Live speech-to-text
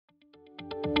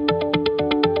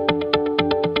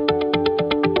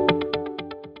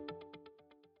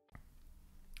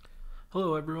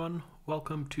Hello everyone,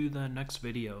 welcome to the next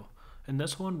video. In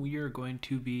this one we are going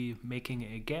to be making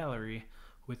a gallery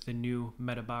with the new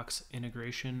MetaBox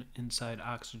integration inside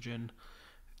Oxygen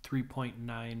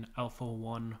 3.9 Alpha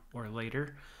 1 or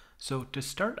later. So to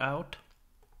start out,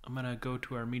 I'm going to go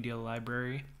to our media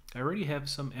library. I already have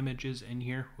some images in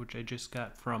here which I just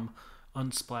got from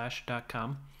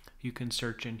unsplash.com. You can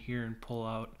search in here and pull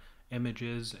out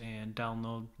images and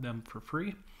download them for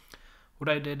free. What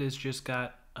I did is just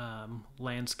got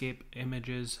landscape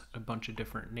images, a bunch of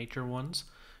different nature ones,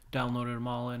 downloaded them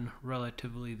all in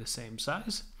relatively the same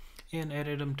size, and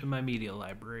added them to my media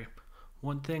library.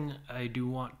 One thing I do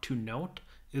want to note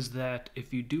is that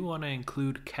if you do want to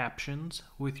include captions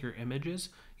with your images,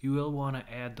 you will want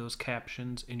to add those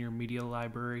captions in your media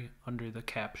library under the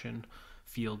caption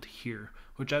field here,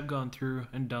 which I've gone through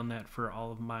and done that for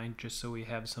all of mine just so we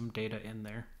have some data in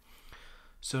there.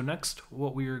 So next,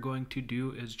 what we are going to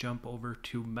do is jump over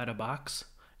to MetaBox,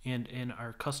 and in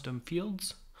our custom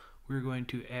fields, we're going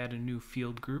to add a new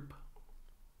field group,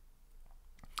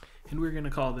 and we're going to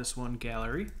call this one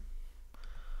Gallery.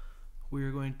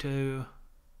 We're going to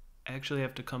actually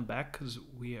have to come back because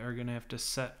we are going to have to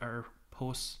set our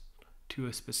posts to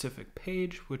a specific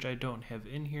page, which I don't have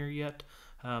in here yet.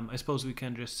 I suppose we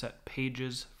can just set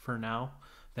pages for now,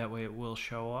 that way it will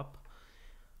show up.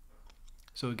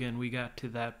 So again, we got to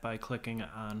that by clicking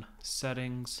on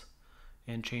settings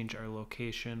and change our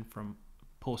location from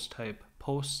post type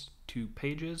posts to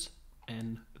pages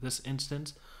in this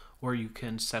instance, or you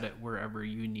can set it wherever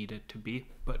you need it to be.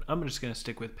 But I'm just going to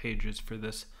stick with pages for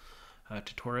this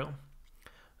tutorial.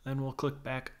 Then we'll click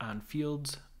back on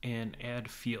fields and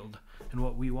add field. And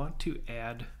what we want to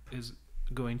add is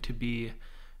going to be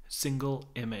single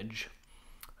image.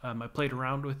 I played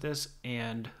around with this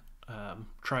and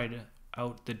tried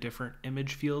out the different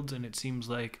image fields, and it seems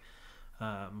like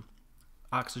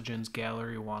Oxygen's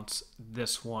gallery wants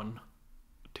this one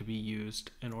to be used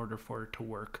in order for it to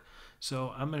work.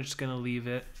 So I'm just going to leave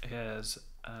it as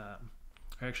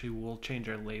actually we'll change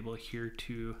our label here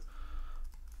to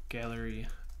gallery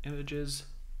images,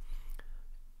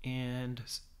 and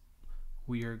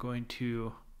we are going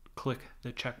to click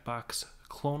the checkbox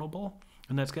clonable,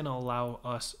 and that's going to allow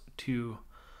us to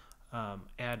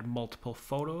add multiple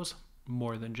photos,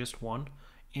 more than just one.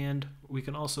 And we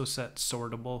can also set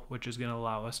sortable, which is going to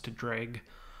allow us to drag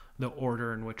the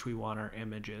order in which we want our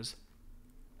images.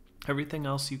 Everything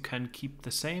else you can keep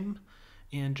the same,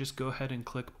 and just go ahead and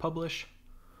click publish.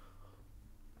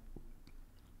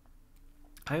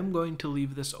 I am going to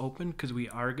leave this open because we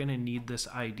are going to need this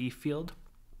ID field.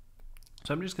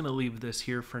 So I'm just going to leave this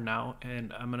here for now,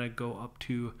 and I'm going to go up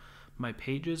to my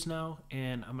pages now,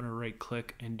 and I'm going to right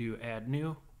click and do add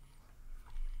new.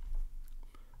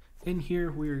 In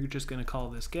here we're just going to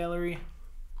call this gallery,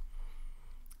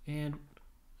 and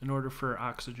in order for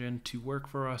Oxygen to work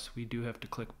for us we do have to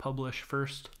click publish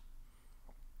first.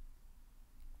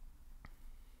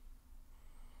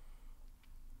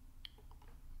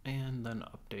 And then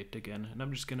update again, and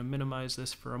I'm just going to minimize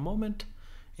this for a moment,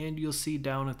 and you'll see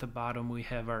down at the bottom we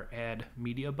have our add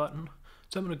media button.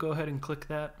 So I'm going to go ahead and click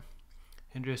that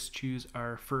and just choose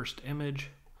our first image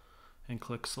and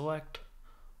click select,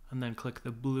 and then click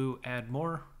the blue add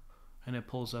more, and it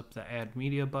pulls up the add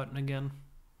media button again,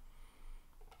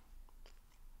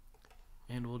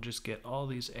 and we'll just get all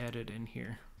these added in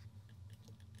here.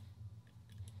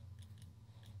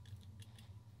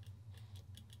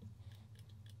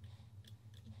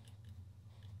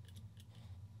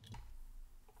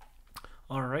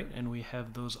 Alright, and we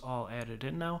have those all added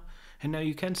in now, and now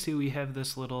you can see we have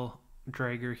this little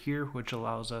dragger here which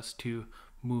allows us to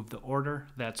move the order.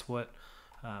 That's what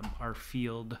our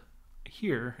field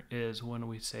here is when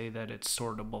we say that it's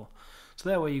sortable. So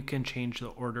that way you can change the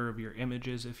order of your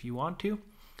images if you want to,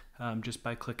 just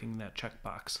by clicking that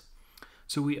checkbox.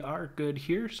 So we are good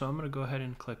here, so I'm going to go ahead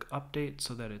and click update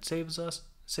so that it saves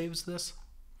this.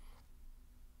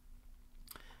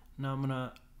 Now I'm going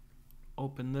to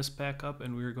open this back up,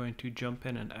 and we're going to jump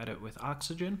in and edit with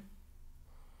Oxygen.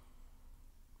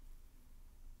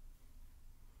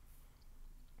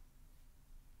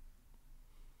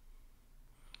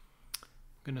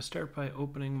 I'm going to start by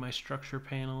opening my structure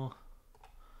panel,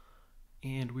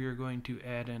 and we are going to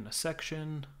add in a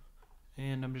section,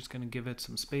 and I'm just going to give it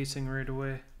some spacing right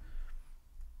away.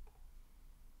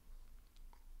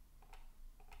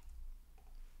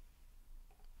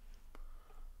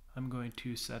 I'm going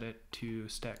to set it to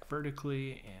stack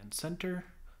vertically and center,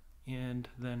 and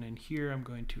then in here I'm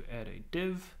going to add a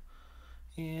div,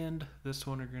 and this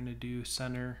one we're going to do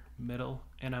center, middle,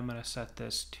 and I'm going to set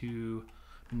this to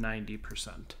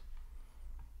 90%.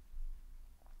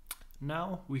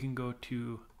 Now we can go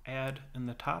to add in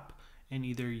the top, and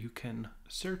either you can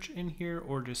search in here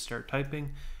or just start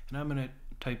typing, and I'm going to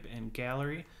type in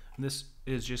gallery. And this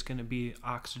is just going to be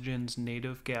Oxygen's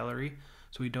native gallery,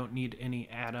 so we don't need any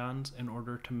add-ons in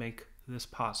order to make this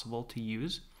possible to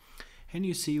use. And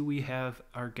you see we have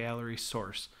our gallery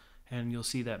source, and you'll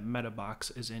see that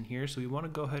MetaBox is in here, so we want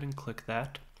to go ahead and click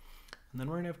that. And then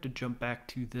we're going to have to jump back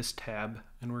to this tab,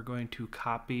 and we're going to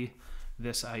copy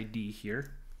this ID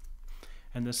here.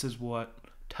 And this is what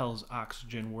tells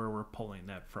Oxygen where we're pulling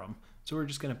that from. So we're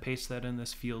just going to paste that in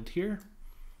this field here,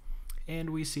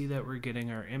 and we see that we're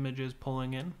getting our images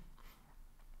pulling in.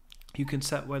 You can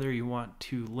set whether you want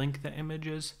to link the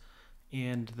images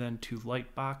and then to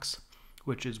Lightbox,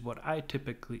 which is what I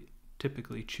typically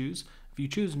choose. If you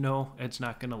choose no, it's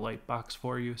not going to Lightbox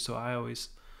for you, so I always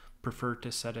prefer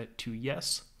to set it to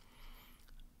yes.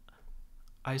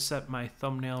 I set my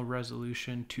thumbnail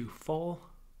resolution to full,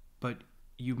 but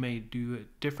you may do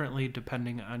it differently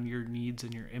depending on your needs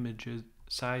and your image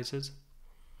sizes.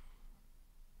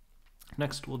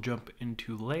 Next, we'll jump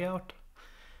into layout,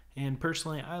 and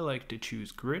personally I like to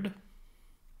choose grid,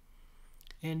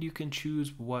 and you can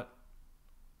choose what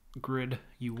grid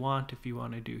you want. If you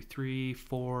want to do 3,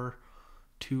 4,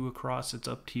 2 across, it's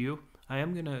up to you. I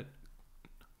am going to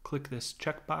click this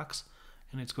checkbox,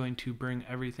 and it's going to bring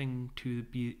everything to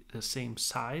be the same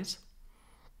size.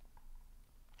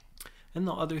 And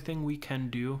the other thing we can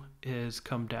do is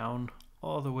come down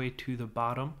all the way to the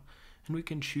bottom, and we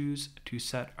can choose to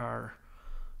set our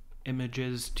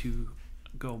images to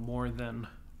go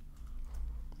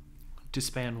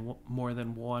span more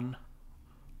than one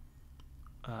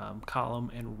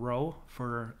column and row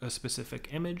for a specific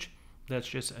image. That's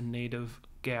just a native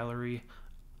gallery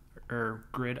or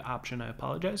grid option, I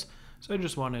apologize. So I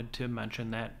just wanted to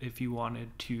mention that if you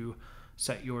wanted to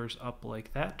set yours up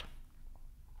like that.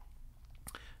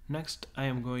 Next, I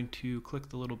am going to click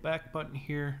the little back button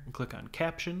here and click on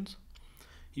Captions.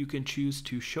 You can choose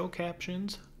to show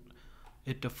captions.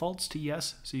 It defaults to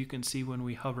yes, so you can see when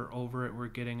we hover over it, we're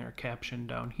getting our caption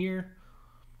down here.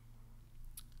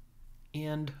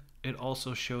 And it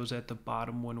also shows at the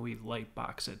bottom when we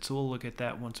lightbox it. So we'll look at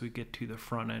that once we get to the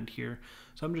front end here.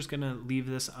 So I'm just going to leave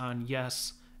this on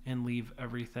yes and leave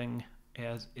everything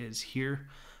as is here.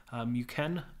 You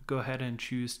can go ahead and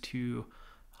choose to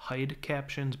hide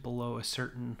captions below a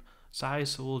certain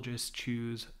size, so we'll just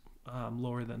choose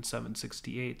lower than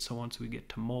 768. So once we get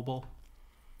to mobile,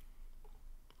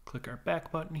 click our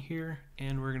back button here,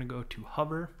 and we're going to go to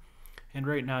hover. And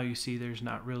right now you see there's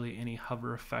not really any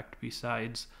hover effect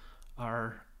besides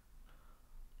our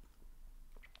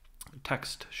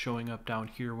text showing up down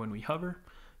here when we hover.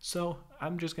 So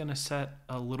I'm just going to set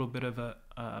a little bit of a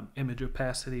image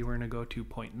opacity. We're going to go to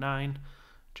 0.9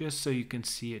 just so you can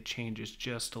see it changes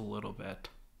just a little bit.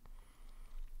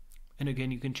 And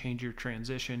again, you can change your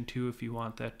transition too if you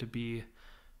want that to be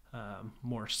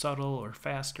more subtle or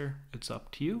faster. It's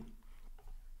up to you.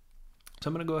 So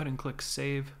I'm going to go ahead and click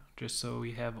save just so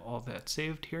we have all that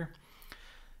saved here.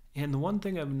 And the one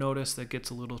thing I've noticed that gets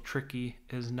a little tricky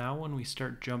is now when we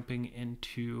start jumping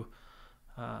into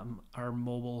our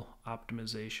mobile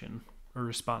optimization or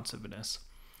responsiveness.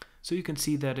 So you can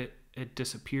see that it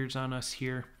disappears on us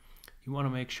here. You want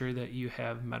to make sure that you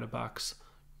have MetaBox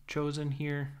chosen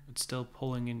here. It's still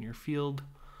pulling in your field.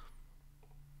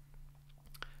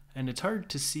 And it's hard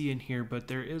to see in here, but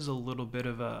there is a little bit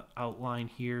of a outline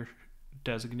here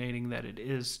designating that it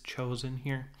is chosen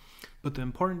here. But the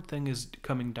important thing is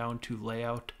coming down to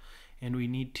layout, and we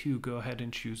need to go ahead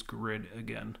and choose grid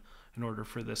again in order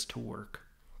for this to work.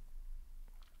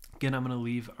 Again, I'm going to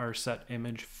leave our set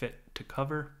image fit to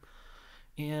cover.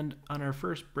 And on our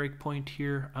first breakpoint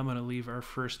here, I'm going to leave our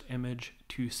first image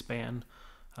to span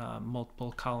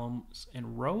multiple columns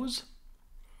and rows.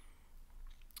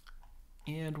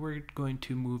 And we're going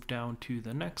to move down to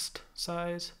the next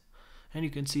size. And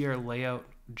you can see our layout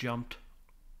jumped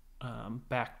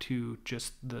back to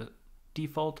just the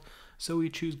default. So we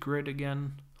choose grid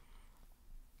again.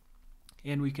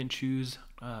 And we can choose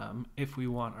if we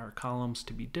want our columns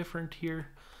to be different here.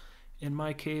 In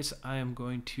my case, I am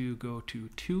going to go to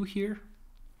 2 here.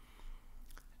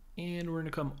 And we're going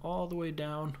to come all the way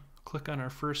down, click on our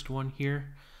first one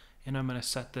here, and I'm going to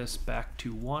set this back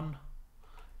to 1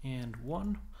 and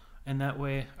 1. And that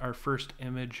way our first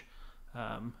image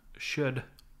should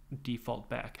default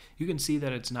back. You can see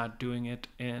that it's not doing it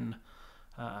in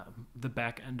the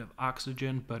back end of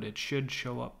Oxygen, but it should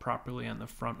show up properly on the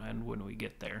front end when we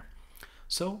get there.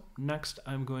 So next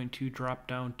I'm going to drop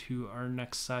down to our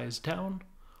next size down.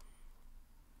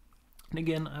 And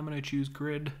again, I'm going to choose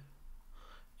grid,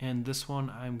 and this one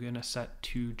I'm going to set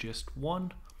to just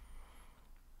 1.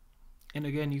 And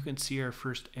again, you can see our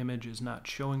first image is not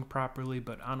showing properly,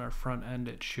 but on our front end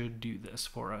it should do this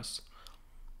for us.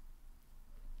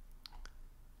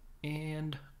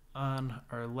 And on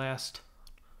our last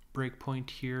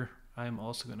breakpoint here, I'm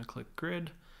also going to click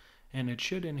grid, and it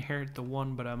should inherit the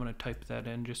 1, but I'm going to type that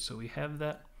in just so we have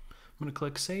that. I'm going to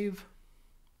click save,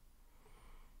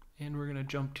 and we're going to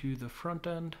jump to the front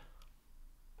end.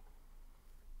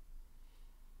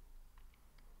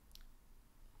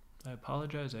 I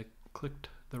apologize, I clicked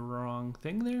the wrong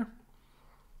thing there.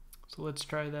 So let's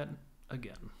try that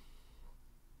again.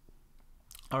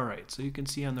 Alright, so you can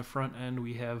see on the front end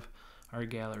we have our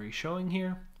gallery showing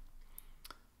here.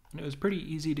 And it was pretty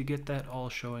easy to get that all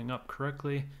showing up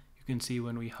correctly. You can see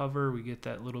when we hover, we get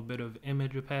that little bit of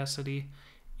image opacity,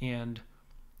 and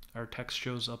our text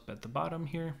shows up at the bottom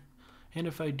here. And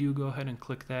if I do go ahead and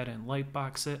click that and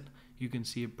lightbox it, you can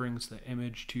see it brings the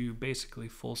image to basically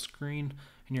full screen,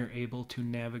 and you're able to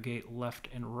navigate left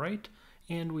and right,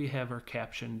 and we have our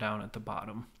caption down at the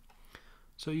bottom.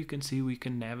 So you can see we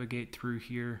can navigate through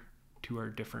here to our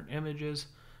different images.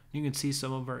 You can see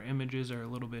some of our images are a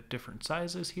little bit different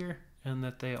sizes here, and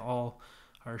that they all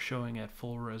are showing at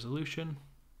full resolution.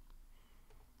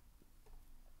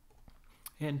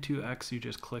 And 2x, you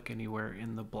just click anywhere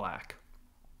in the black.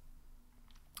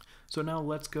 So now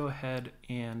let's go ahead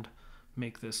and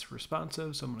make this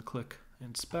responsive. So I'm going to click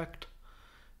inspect,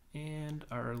 and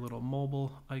our little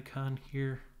mobile icon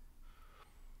here.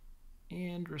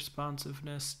 And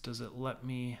responsiveness, does it let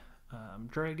me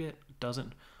drag it? It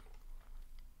doesn't.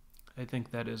 I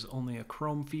think that is only a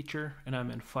Chrome feature, and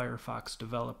I'm in Firefox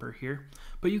Developer here.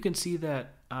 But you can see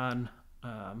that on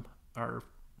our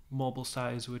mobile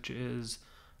size, which is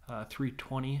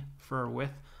 320 for our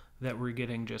width, that we're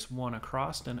getting just 1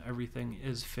 across, and everything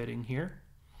is fitting here.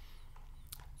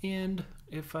 And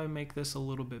if I make this a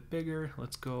little bit bigger,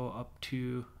 let's go up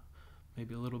to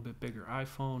maybe a little bit bigger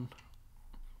iPhone.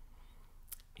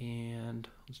 And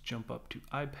let's jump up to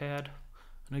iPad.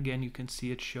 And again, you can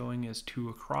see it showing as 2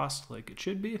 across like it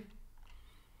should be.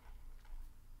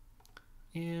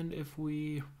 And if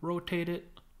we rotate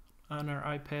it on our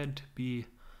iPad to be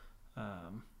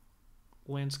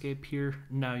landscape here,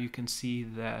 now you can see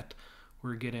that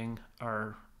we're getting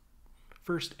our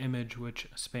first image, which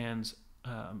spans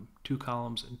 2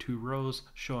 columns and 2 rows,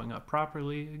 showing up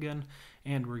properly again,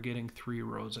 and we're getting 3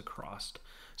 rows across.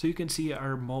 So you can see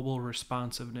our mobile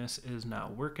responsiveness is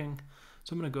now working.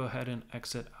 So I'm going to go ahead and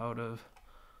exit out of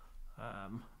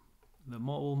the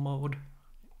mobile mode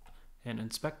and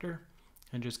inspector,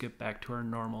 and just get back to our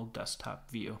normal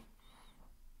desktop view.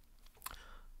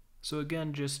 So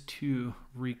again, just to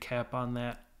recap on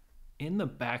that, in the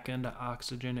back end of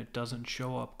Oxygen, it doesn't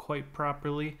show up quite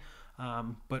properly,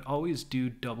 but always do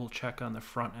double check on the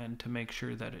front end to make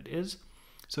sure that it is.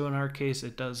 So in our case,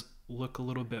 it does look a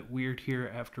little bit weird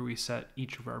here after we set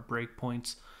each of our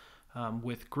breakpoints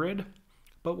with grid,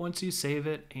 but once you save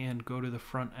it and go to the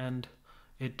front end,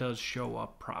 it does show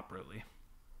up properly.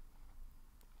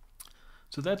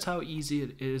 So that's how easy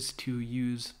it is to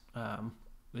use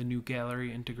the new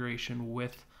gallery integration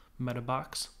with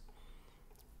MetaBox.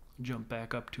 Jump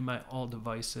back up to my all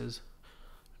devices.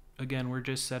 Again, we're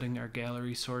just setting our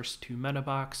gallery source to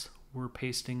MetaBox. We're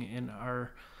pasting in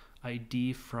our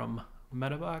ID from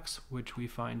MetaBox, which we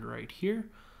find right here.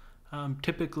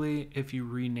 Typically, if you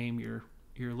rename your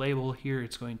label here,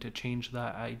 it's going to change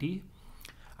that ID.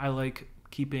 I like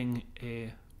keeping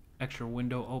a extra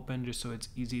window open just so it's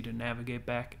easy to navigate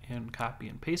back and copy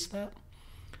and paste that.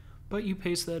 But you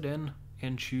paste that in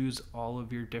and choose all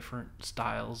of your different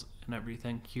styles and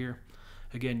everything here.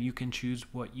 Again, you can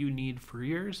choose what you need for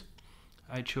yours.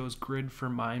 I chose grid for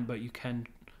mine, but you can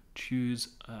choose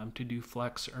to do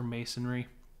flex or masonry.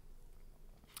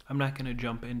 I'm not going to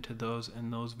jump into those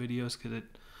in those videos because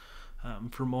it,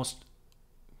 for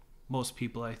most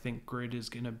people, I think grid is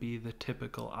going to be the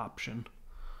typical option.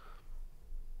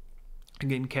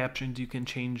 Again, captions, you can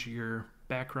change your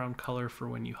background color for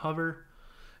when you hover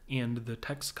and the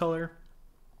text color.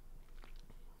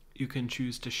 You can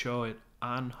choose to show it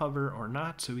on hover or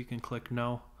not, so we can click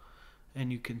no,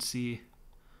 and you can see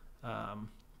that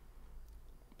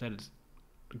it's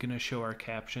going to show our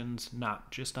captions not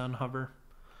just on hover,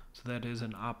 so that is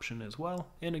an option as well.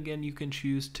 And again, you can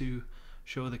choose to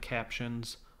show the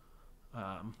captions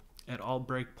at all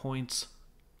breakpoints,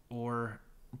 or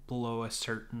below a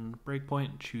certain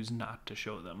breakpoint, choose not to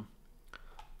show them.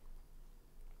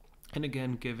 And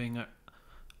again, giving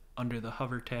under the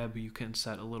hover tab, you can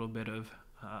set a little bit of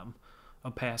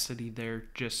opacity there,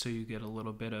 just so you get a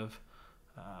little bit of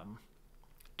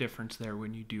difference there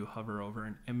when you do hover over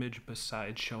an image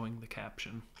besides showing the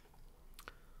caption.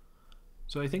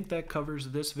 So I think that covers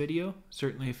this video.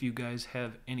 Certainly if you guys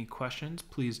have any questions,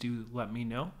 please do let me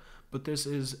know. But this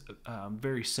is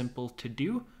very simple to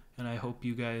do, and I hope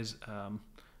you guys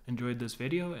enjoyed this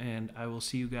video, and I will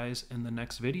see you guys in the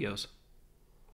next videos.